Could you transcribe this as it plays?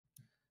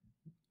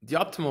The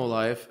optimal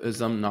life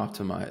is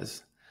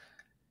unoptimized.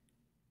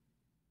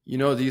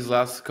 These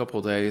last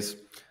couple days,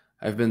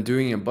 I've been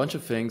doing a bunch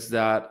of things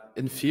that,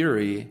 in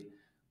theory,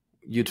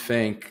 you'd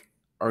think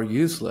are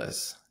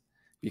useless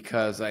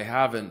because I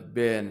haven't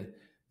been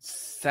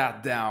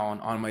sat down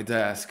on my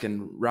desk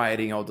and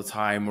writing all the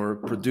time or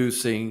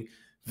producing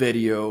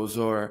videos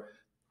or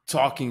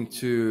talking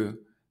to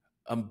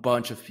a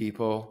bunch of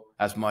people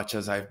as much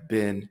as I've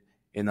been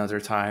in other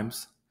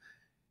times.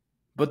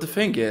 But the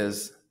thing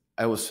is,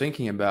 I was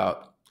thinking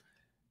about,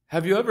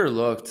 have you ever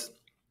looked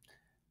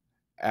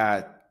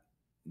at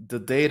the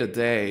day to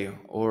day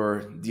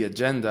or the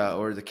agenda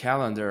or the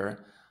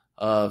calendar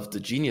of the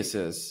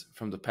geniuses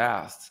from the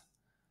past,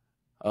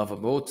 of a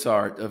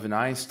Mozart, of an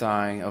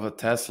Einstein, of a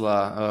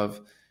Tesla, of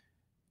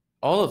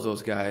all of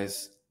those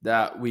guys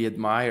that we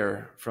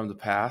admire from the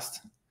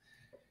past,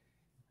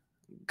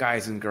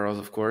 guys and girls,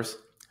 of course.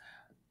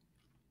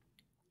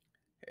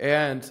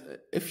 And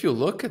if you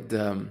look at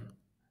them,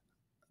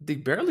 they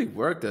barely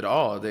worked at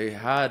all. They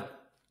had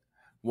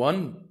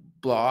one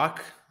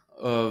block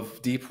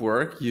of deep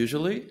work,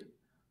 usually,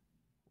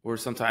 or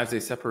sometimes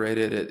they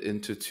separated it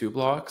into two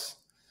blocks.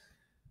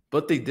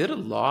 But they did a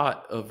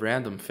lot of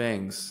random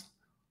things.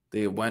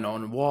 They went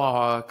on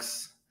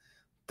walks,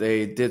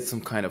 they did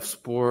some kind of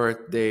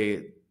sport,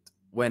 they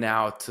went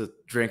out to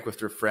drink with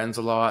their friends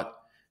a lot.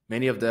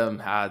 Many of them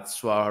had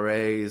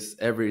soirees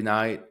every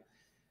night.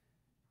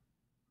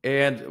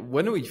 And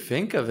when we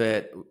think of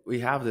it, we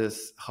have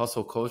this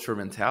hustle culture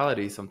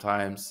mentality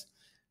sometimes,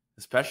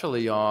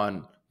 especially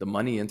on the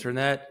money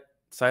internet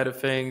side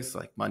of things,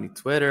 like money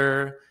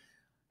Twitter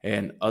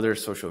and other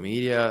social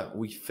media.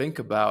 We think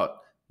about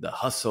the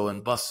hustle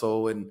and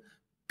bustle and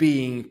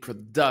being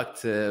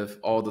productive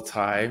all the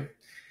time.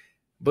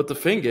 But the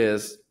thing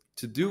is,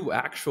 to do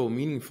actual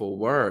meaningful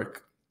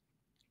work,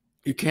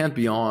 you can't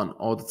be on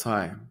all the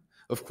time.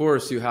 Of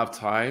course, you have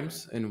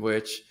times in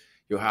which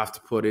you have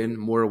to put in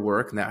more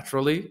work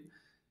naturally,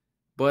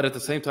 but at the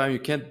same time, you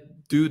can't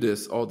do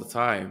this all the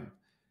time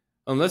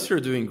unless you're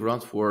doing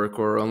grunt work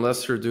or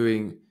unless you're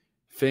doing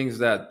things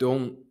that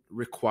don't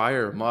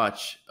require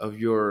much of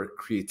your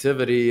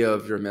creativity,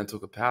 of your mental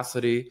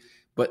capacity.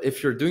 But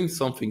if you're doing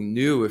something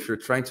new, if you're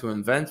trying to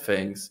invent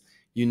things,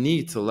 you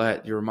need to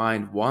let your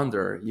mind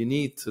wander. You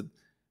need to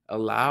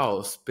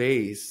allow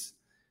space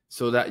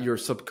so that your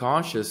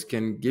subconscious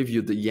can give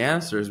you the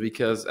answers.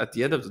 Because at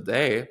the end of the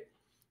day,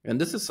 and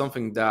this is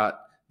something that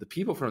the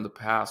people from the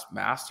past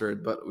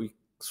mastered, but we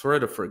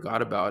sort of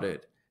forgot about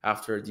it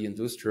after the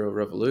Industrial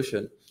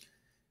Revolution.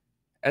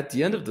 At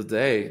the end of the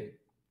day,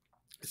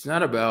 it's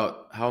not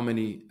about how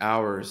many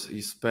hours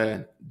you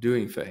spend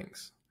doing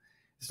things.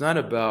 It's not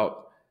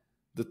about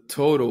the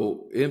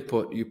total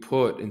input you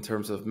put in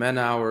terms of man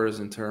hours,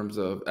 in terms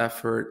of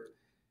effort.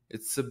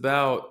 It's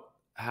about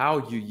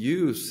how you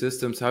use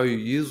systems, how you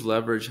use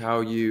leverage,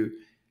 how you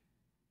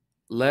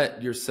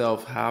let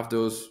yourself have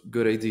those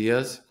good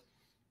ideas.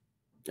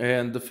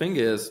 And the thing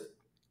is,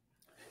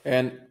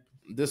 and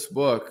this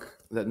book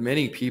that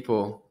many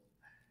people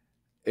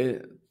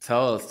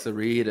tell us to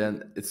read,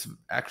 and it's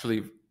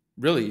actually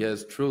really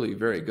is truly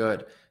very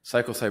good,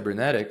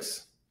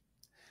 Psycho-Cybernetics,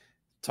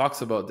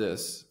 talks about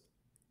this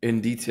in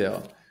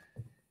detail.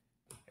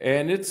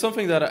 And it's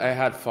something that I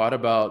had thought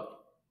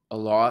about a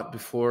lot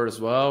before as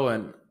well.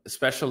 And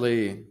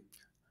especially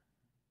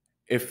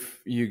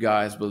if you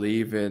guys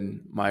believe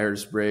in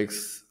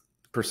Myers-Briggs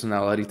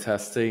personality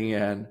testing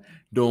and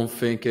don't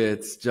think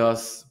it's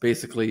just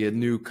basically a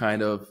new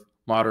kind of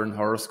modern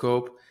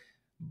horoscope.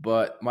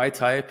 But my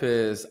type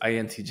is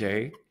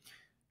INTJ.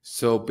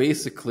 So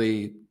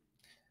basically,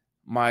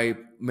 my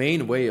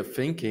main way of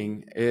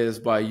thinking is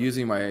by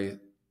using my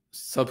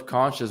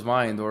subconscious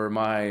mind or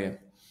my,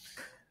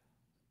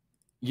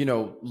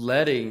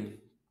 letting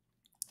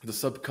the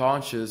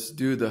subconscious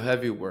do the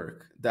heavy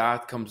work.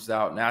 That comes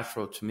out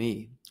natural to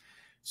me.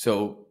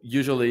 So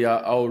usually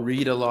I'll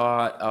read a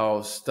lot,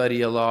 I'll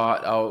study a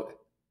lot, I'll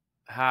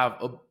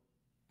have a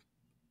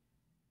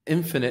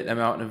infinite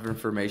amount of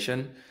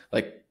information,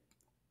 like,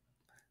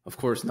 of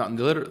course, not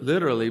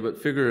literally,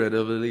 but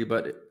figuratively,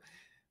 but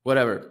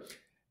whatever.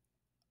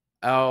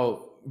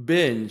 I'll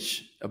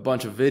binge a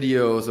bunch of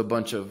videos, a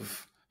bunch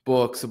of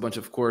books, a bunch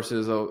of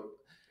courses,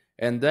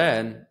 and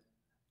then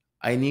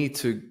I need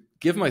to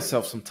give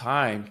myself some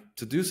time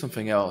to do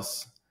something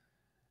else.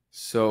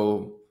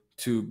 So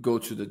to go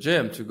to the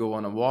gym, to go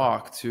on a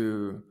walk,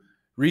 to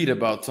read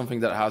about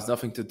something that has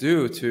nothing to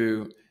do,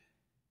 to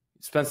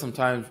spend some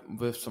time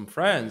with some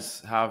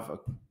friends, have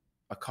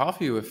a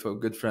coffee with a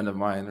good friend of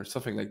mine or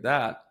something like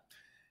that.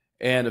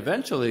 And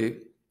eventually,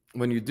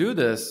 when you do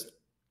this,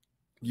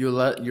 you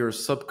let your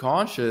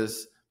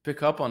subconscious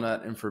pick up on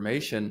that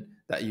information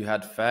that you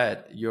had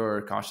fed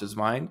your conscious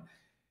mind,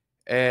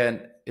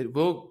 and it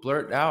will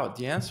blurt out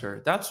the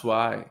answer. That's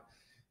why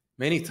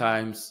many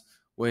times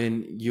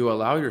when you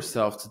allow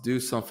yourself to do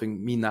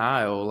something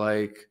menial,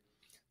 like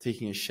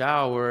taking a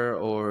shower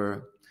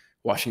or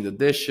washing the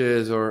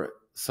dishes or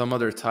some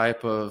other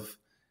type of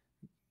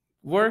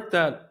work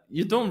that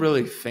you don't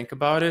really think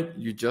about it,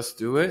 you just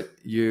do it,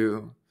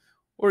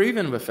 or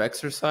even with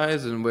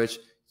exercise in which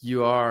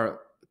you are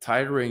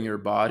tiring your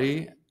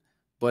body,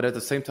 but at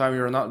the same time,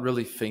 you're not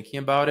really thinking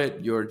about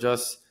it. You're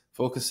just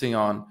focusing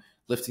on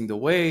lifting the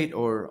weight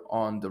or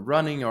on the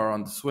running or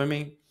on the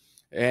swimming,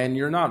 and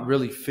you're not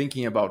really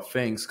thinking about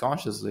things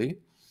consciously.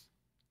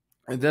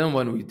 And then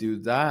when we do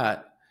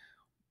that,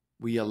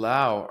 we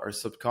allow our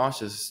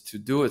subconscious to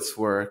do its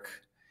work,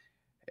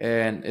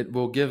 and it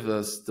will give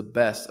us the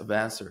best of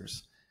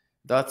answers.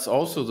 That's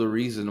also the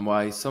reason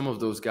why some of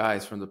those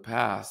guys from the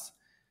past,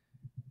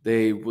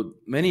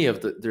 many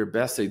of their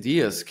best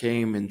ideas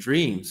came in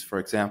dreams, for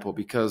example,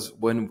 because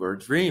when we're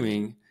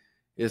dreaming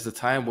is the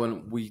time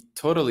when we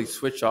totally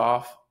switch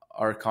off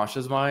our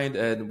conscious mind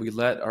and we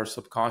let our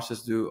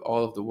subconscious do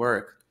all of the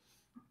work.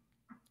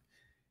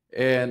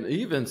 And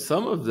even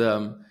some of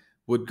them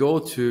would go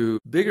to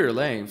bigger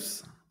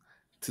lengths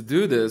to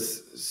do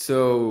this.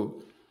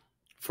 So,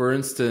 for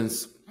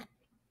instance,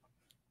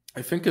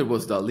 I think it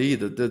was Dali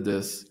that did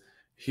this.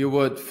 He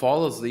would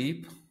fall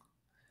asleep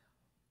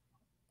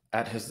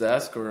at his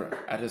desk or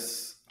at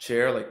his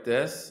chair like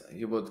this.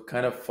 He would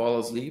kind of fall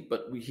asleep,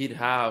 but he'd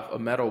have a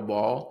metal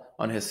ball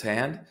on his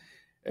hand,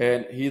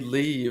 and he'd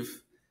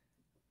leave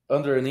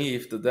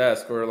underneath the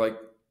desk, or like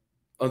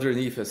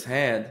underneath his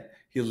hand,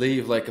 he'd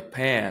leave like a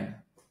pan,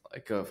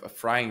 like a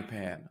frying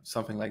pan,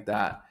 something like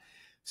that.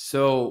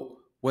 So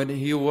when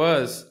he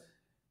was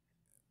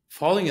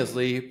falling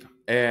asleep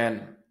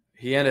and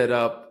he ended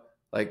up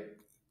like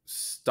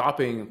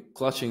stopping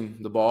clutching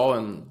the ball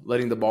and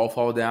letting the ball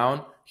fall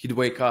down, he'd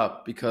wake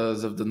up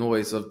because of the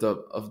noise of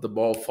the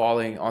ball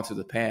falling onto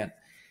the pan.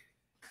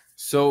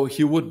 So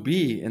he would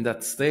be in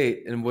that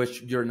state in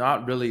which you're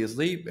not really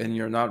asleep and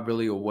you're not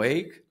really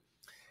awake.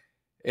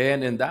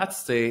 And in that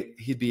state,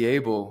 he'd be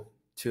able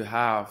to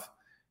have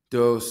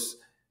those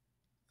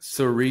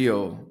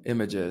surreal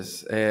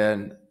images,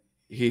 and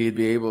he'd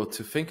be able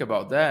to think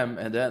about them,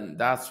 and then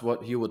that's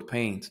what he would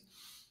paint.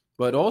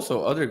 But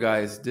also other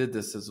guys did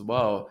this as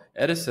well.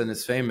 Edison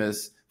is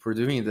famous for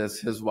doing this.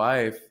 His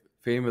wife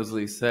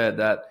famously said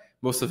that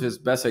most of his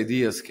best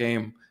ideas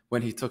came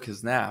when he took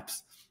his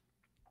naps.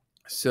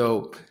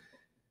 So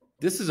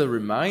this is a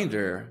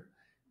reminder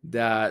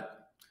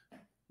that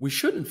we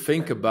shouldn't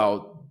think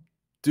about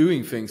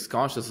doing things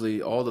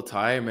consciously all the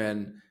time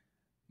and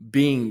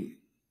being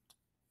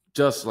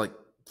just like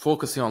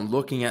focusing on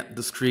looking at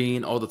the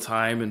screen all the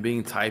time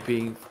and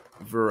typing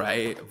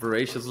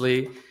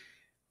voraciously.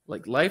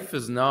 Like, life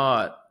is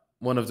not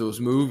one of those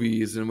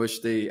movies in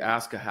which they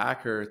ask a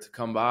hacker to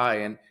come by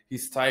and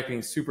he's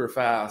typing super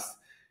fast,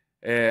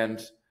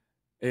 and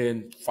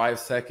in 5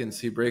 seconds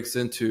he breaks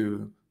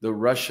into the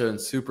Russian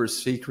super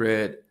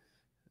secret,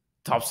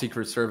 top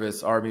secret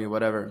service, army,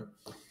 whatever.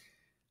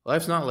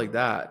 Life's not like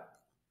that.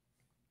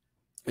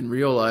 In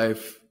real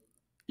life,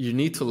 you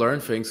need to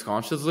learn things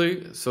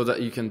consciously so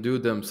that you can do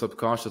them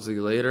subconsciously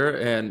later.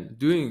 And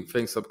doing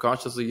things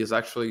subconsciously is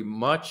actually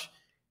much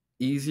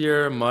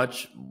easier,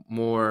 much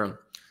more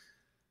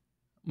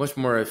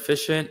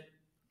efficient.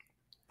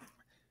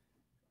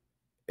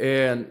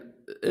 And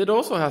it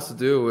also has to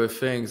do with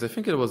things. I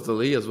think it was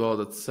Dalí as well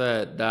that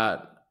said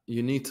that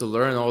you need to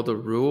learn all the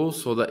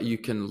rules so that you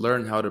can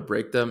learn how to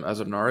break them as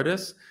an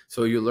artist.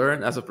 So you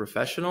learn as a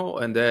professional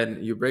and then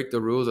you break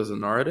the rules as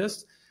an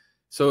artist.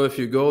 So if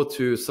you go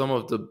to some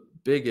of the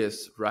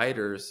biggest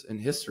writers in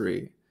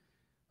history,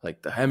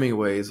 like the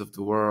Hemingways of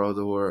the world,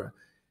 or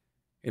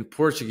in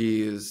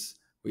Portuguese,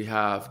 we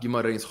have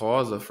Guimarães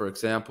Rosa, for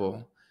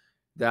example,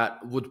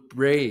 that would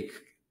break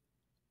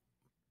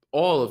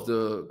all of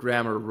the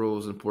grammar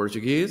rules in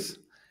Portuguese,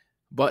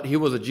 but he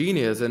was a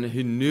genius and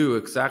he knew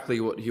exactly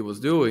what he was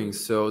doing.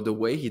 So the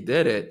way he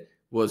did it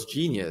was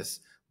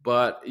genius.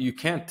 But you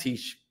can't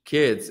teach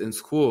kids in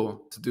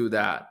school to do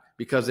that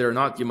because they're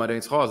not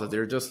Guimarães Rosa.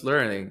 They're just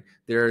learning.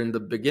 They're in the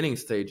beginning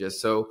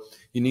stages. So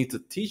you need to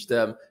teach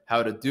them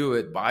how to do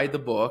it by the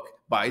book,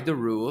 by the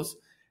rules.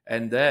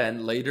 And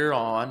then later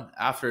on,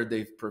 after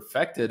they've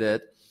perfected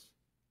it,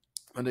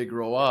 when they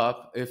grow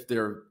up, if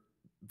they're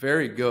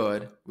very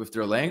good with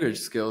their language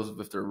skills,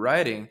 with their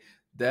writing,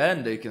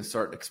 then they can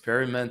start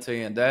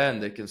experimenting, and then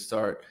they can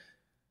start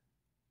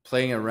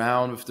playing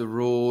around with the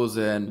rules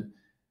and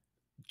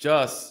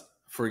just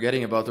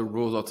forgetting about the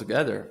rules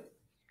altogether.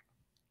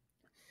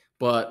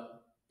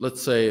 But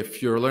let's say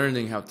if you're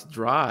learning how to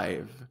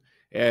drive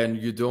and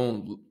you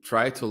don't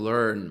try to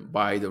learn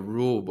by the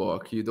rule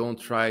book, you don't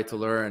try to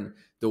learn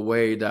the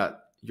way that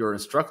your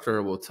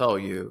instructor will tell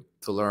you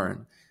to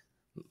learn.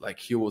 Like,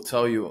 he will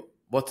tell you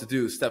what to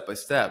do step by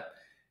step.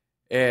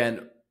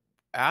 And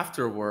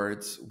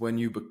afterwards, when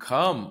you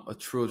become a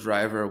true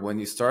driver, when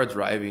you start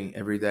driving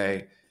every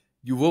day,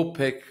 you will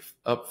pick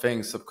up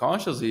things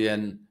subconsciously,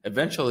 and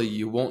eventually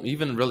you won't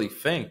even really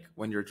think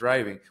when you're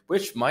driving,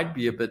 which might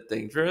be a bit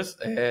dangerous.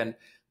 And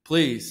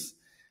please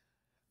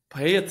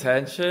pay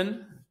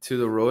attention to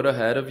the road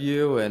ahead of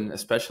you, and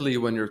especially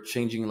when you're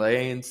changing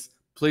lanes,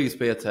 please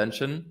pay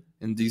attention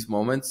in these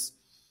moments.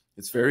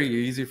 It's very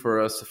easy for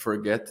us to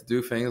forget to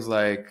do things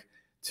like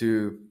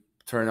to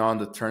turn on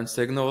the turn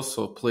signals,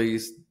 so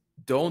please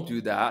don't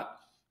do that.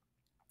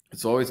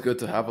 it's always good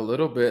to have a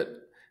little bit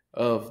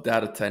of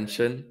that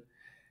attention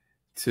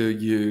to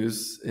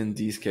use in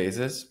these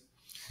cases.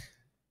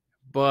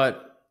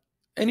 But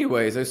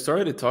anyways, I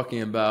started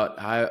talking about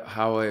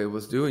how I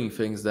was doing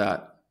things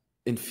that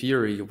in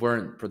theory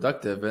weren't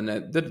productive. And I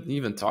didn't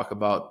even talk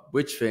about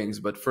which things.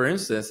 But for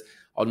instance,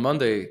 on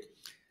Monday,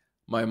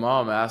 my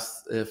mom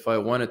asked if I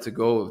wanted to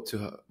go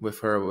with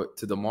her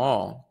to the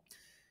mall.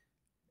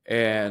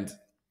 And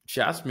she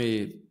asked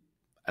me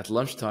at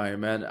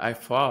lunchtime, and I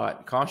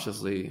thought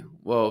consciously,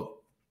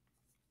 well,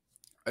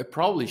 I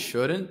probably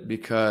shouldn't,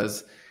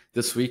 because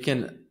this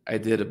weekend I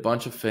did a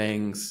bunch of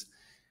things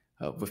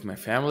with my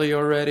family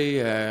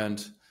already,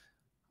 and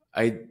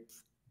I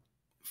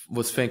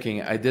was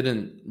thinking I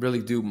didn't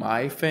really do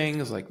my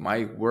things, like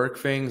my work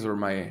things or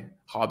my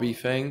hobby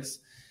things,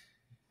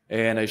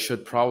 and I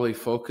should probably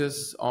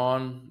focus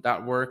on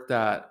that work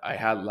that I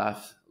had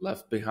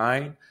left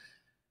behind.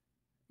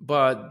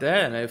 But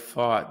then I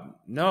thought,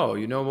 no,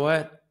 you know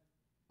what?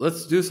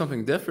 Let's do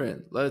something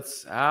different.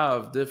 Let's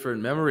have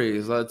different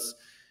memories.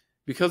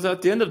 Because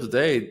at the end of the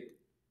day,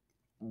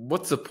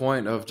 what's the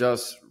point of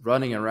just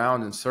running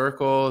around in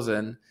circles?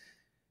 And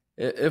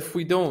if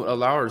we don't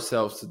allow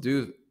ourselves to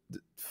do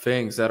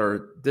things that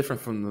are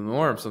different from the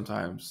norm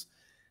sometimes.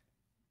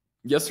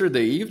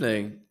 Yesterday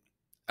evening,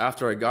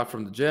 after I got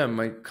from the gym,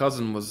 my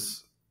cousin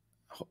was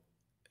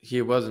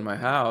in my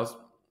house,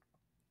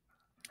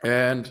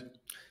 and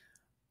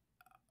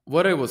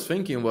what I was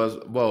thinking was,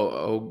 well,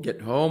 I'll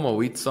get home,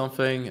 I'll eat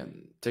something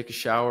and take a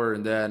shower,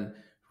 and then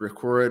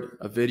record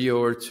a video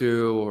or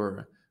two,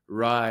 or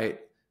write,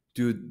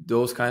 do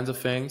those kinds of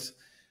things.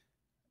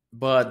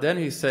 But then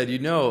he said,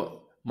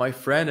 my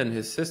friend and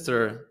his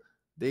sister,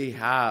 they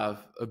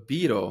have a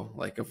Beetle,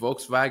 like a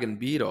Volkswagen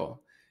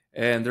Beetle,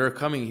 and they're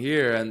coming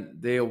here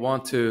and they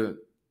want to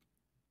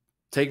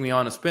take me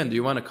on a spin. Do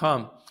you want to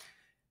come?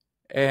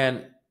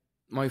 And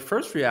my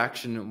first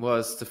reaction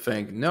was to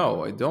think,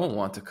 no, I don't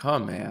want to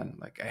come, man.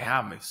 Like, I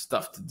have my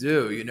stuff to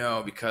do,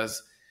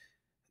 because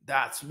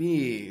that's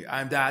me.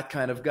 I'm that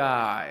kind of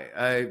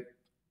guy.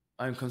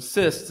 I'm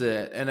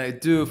consistent and I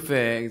do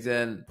things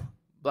and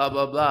blah,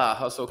 blah, blah,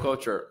 hustle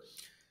culture.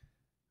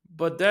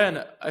 But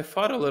then I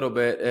thought a little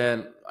bit,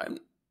 and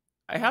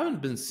I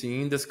haven't been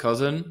seeing this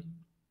cousin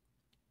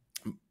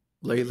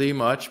lately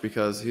much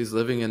because he's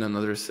living in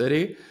another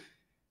city.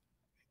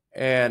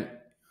 And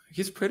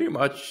he's pretty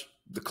much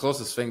the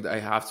closest thing that I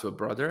have to a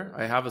brother.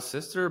 I have a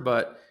sister,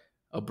 but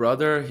a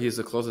brother, he's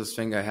the closest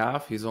thing I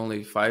have. He's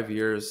only 5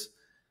 years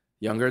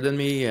younger than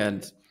me,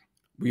 and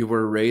we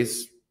were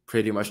raised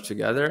pretty much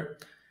together.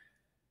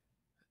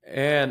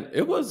 And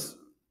it was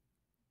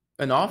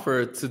an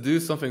offer to do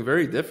something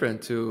very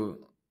different,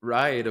 to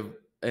ride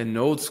an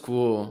old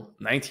school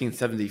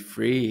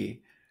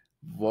 1973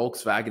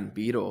 Volkswagen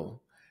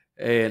Beetle.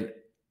 And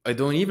I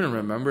don't even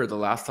remember the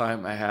last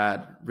time I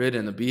had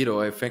ridden a Beetle.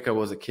 I think I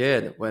was a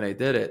kid when I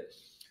did it.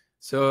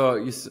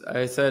 So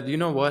I said, you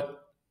know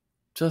what?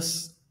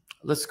 Just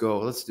let's go.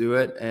 Let's do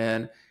it.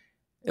 And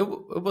it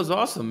was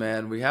awesome,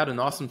 man. We had an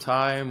awesome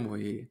time.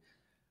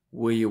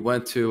 We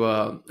went to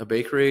a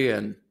bakery,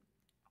 and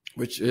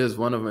which is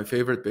one of my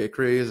favorite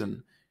bakeries,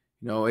 and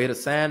ate a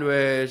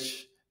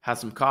sandwich, had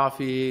some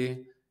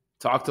coffee,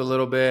 talked a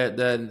little bit,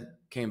 then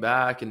came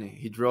back, and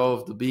he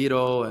drove the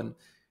Beetle, and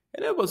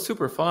it was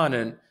super fun.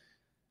 And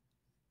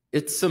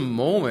it's a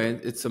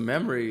moment, it's a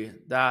memory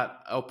that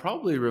I'll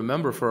probably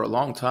remember for a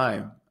long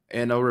time,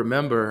 and I'll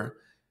remember,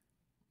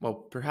 well,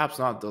 perhaps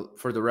not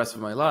for the rest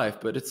of my life,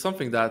 but it's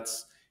something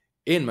that's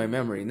in my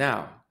memory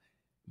now.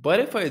 But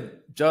if I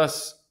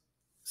just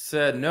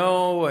said,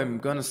 no, I'm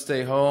going to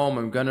stay home,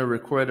 I'm going to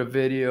record a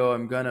video,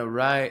 I'm going to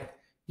write,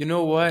 you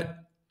know what?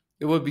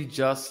 It would be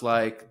just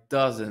like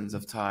dozens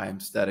of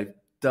times that I've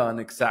done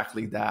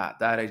exactly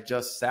that I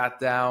just sat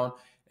down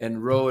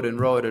and wrote and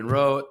wrote and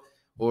wrote,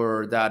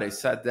 or that I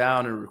sat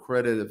down and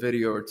recorded a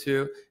video or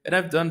two. And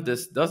I've done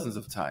this dozens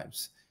of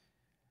times.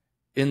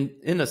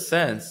 In a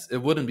sense, it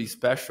wouldn't be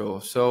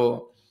special.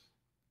 So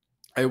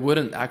I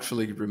wouldn't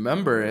actually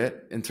remember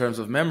it in terms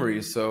of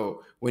memory.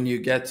 So when you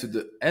get to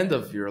the end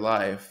of your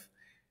life,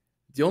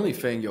 the only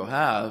thing you'll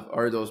have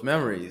are those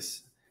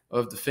memories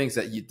of the things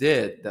that you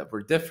did that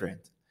were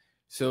different.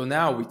 So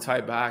now we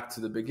tie back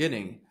to the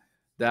beginning,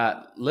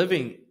 that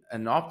living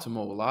an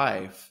optimal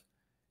life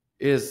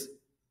is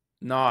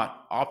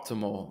not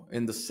optimal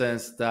in the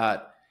sense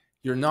that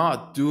you're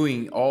not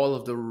doing all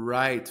of the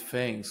right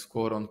things,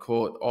 quote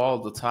unquote, all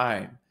the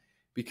time.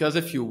 Because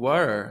if you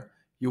were,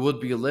 you would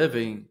be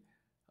living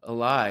a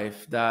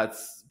life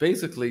that's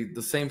basically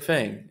the same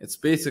thing. It's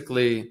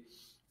basically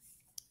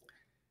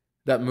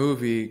that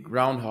movie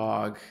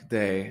Groundhog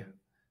Day,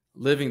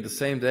 living the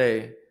same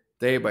day,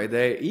 day by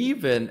day,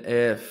 even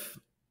if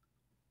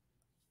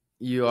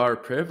you are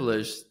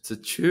privileged to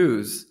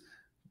choose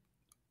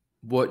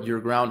what your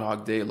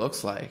Groundhog Day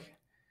looks like,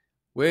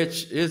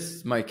 which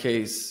is my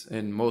case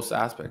in most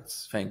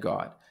aspects, thank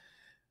God.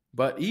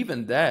 But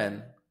even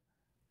then,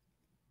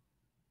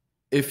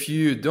 if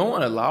you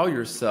don't allow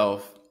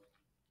yourself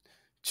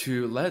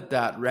to let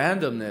that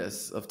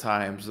randomness of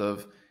times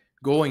of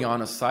going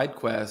on a side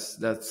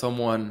quest that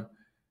someone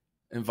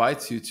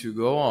invites you to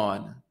go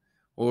on,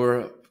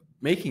 or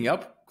making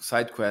up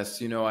side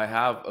quests. I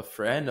have a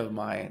friend of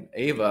mine,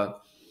 Ava,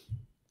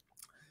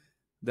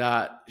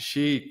 that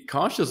she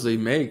consciously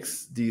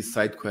makes these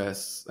side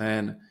quests.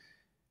 And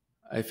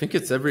I think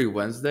it's every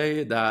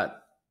Wednesday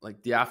that,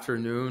 like, the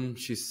afternoon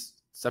she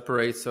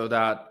separates so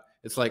that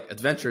it's like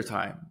adventure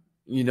time.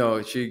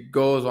 She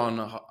goes on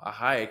a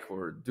hike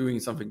or doing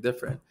something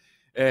different.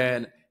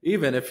 And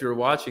even if you're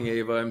watching,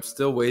 Ava, I'm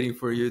still waiting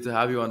for you to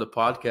have you on the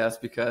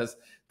podcast, because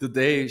the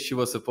day she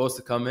was supposed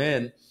to come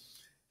in,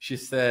 she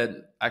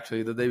said,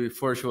 actually the day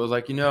before, she was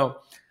like,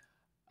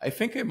 I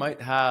think I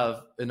might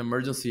have an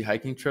emergency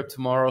hiking trip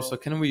tomorrow, so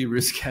can we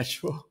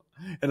reschedule?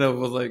 And I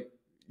was like,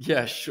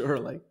 yeah, sure.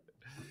 Like,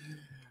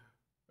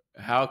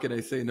 how can I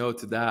say no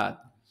to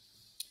that?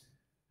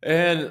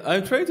 And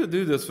I'm trying to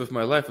do this with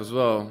my life as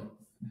well.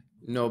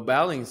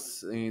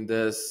 Balancing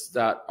this,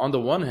 that on the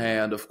one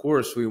hand, of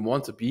course, we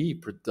want to be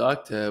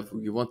productive,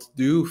 we want to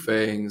do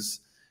things,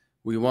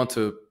 we want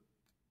to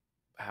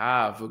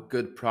have a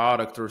good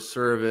product or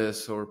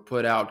service or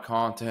put out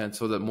content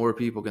so that more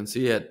people can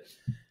see it.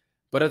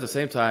 But at the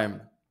same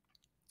time,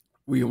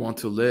 we want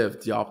to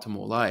live the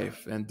optimal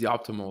life. And the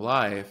optimal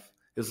life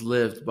is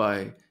lived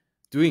by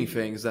doing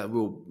things that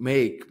will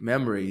make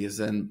memories,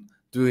 and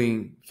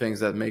doing things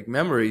that make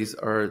memories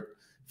are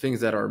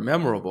things that are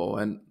memorable.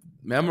 And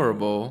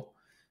memorable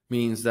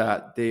means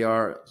that they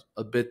are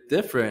a bit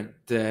different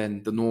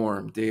than the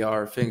norm. They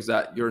are things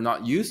that you're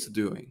not used to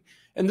doing.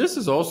 And this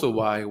is also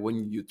why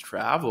when you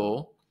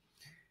travel,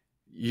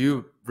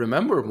 you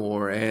remember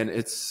more. And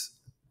it's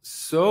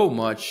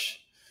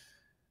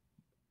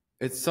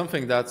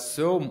something that's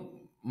so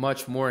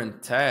much more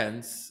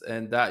intense,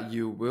 and that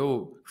you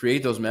will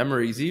create those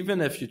memories even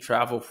if you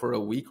travel for a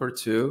week or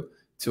two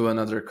to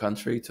another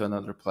country, to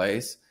another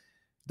place.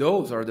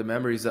 Those are the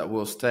memories that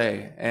will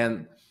stay.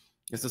 And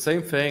it's the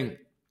same thing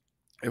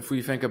if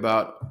we think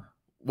about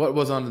what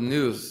was on the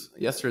news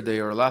yesterday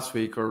or last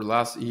week or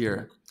last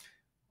year.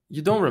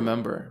 You don't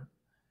remember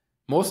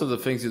most of the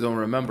things, you don't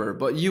remember,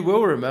 but you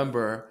will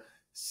remember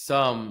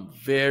some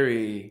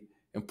very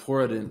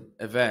important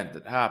event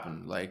that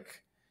happened,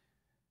 like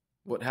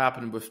what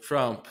happened with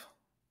Trump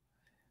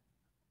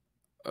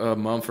a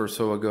month or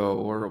so ago,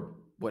 or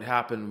what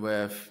happened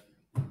with,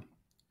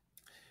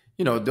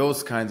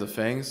 those kinds of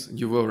things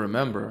you will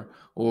remember.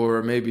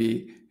 Or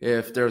maybe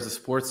if there's a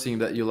sports team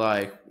that you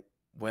like,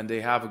 when they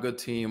have a good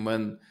team,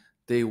 when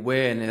they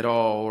win it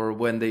all, or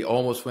when they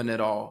almost win it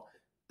all,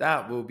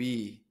 that will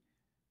be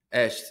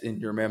etched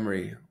in your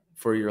memory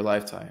for your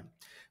lifetime.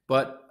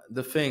 But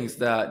the things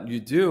that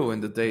you do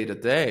in the day to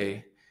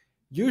day,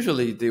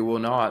 usually they will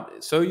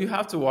not. So you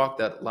have to walk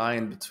that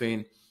line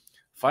between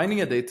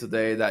finding a day to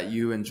day that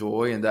you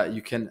enjoy and that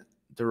you can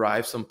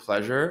derive some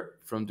pleasure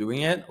from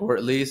doing it, or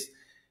at least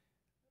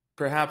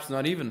perhaps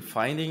not even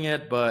finding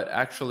it, but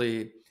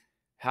actually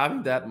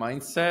having that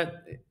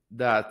mindset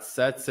that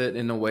sets it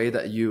in a way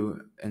that you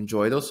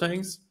enjoy those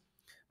things.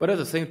 But at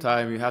the same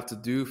time, you have to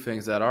do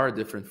things that are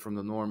different from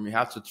the norm. You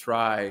have to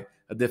try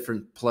a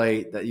different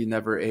plate that you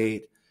never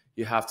ate.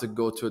 You have to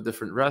go to a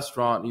different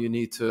restaurant. You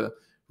need to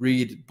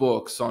read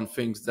books on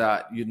things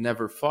that you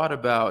never thought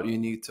about. You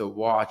need to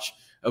watch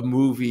a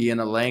movie in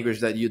a language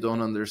that you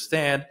don't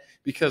understand,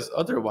 because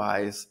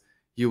otherwise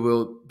you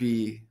will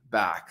be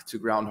back to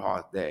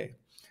Groundhog Day.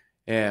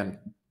 And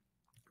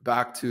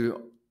back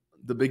to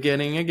the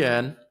beginning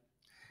again,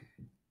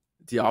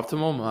 the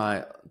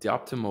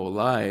optimal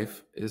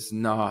life is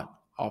not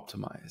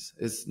optimized.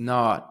 It's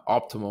not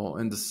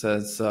optimal in the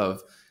sense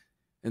of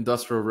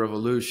industrial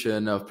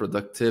revolution, of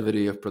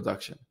productivity, of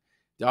production.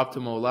 The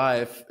optimal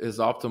life is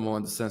optimal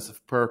in the sense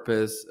of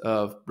purpose,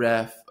 of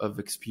breadth, of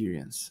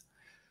experience.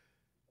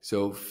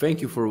 So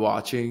thank you for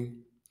watching,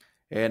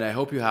 and I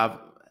hope you have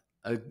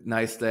a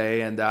nice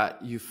day, and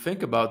that you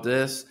think about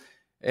this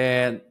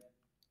and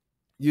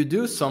you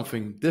do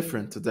something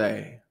different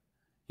today.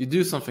 You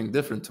do something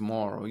different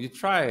tomorrow. You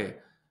try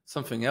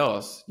something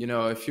else.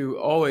 If you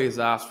always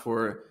ask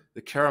for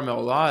the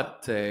caramel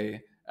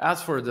latte,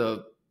 ask for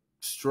the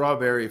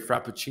strawberry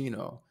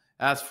frappuccino,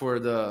 ask for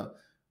the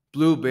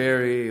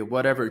blueberry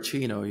whatever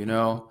chino,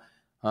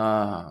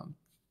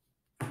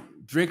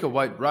 drink a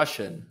white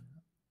Russian,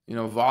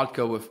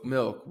 vodka with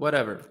milk,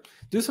 whatever.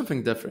 Do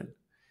something different.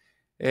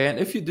 And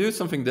if you do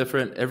something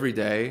different every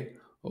day,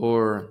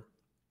 or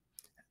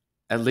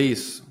at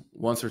least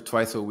once or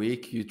twice a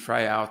week, you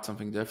try out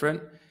something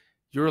different,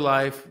 your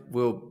life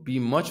will be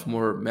much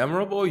more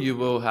memorable. You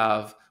will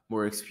have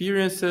more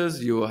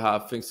experiences. You will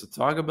have things to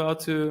talk about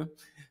to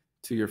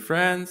your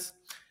friends.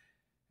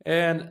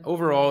 And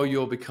overall,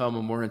 you'll become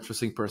a more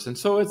interesting person.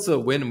 So it's a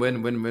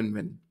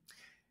win-win-win-win-win.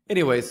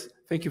 Anyways,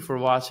 thank you for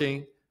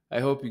watching. I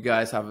hope you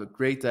guys have a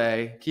great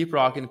day. Keep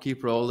rocking,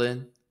 keep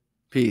rolling.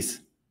 Peace.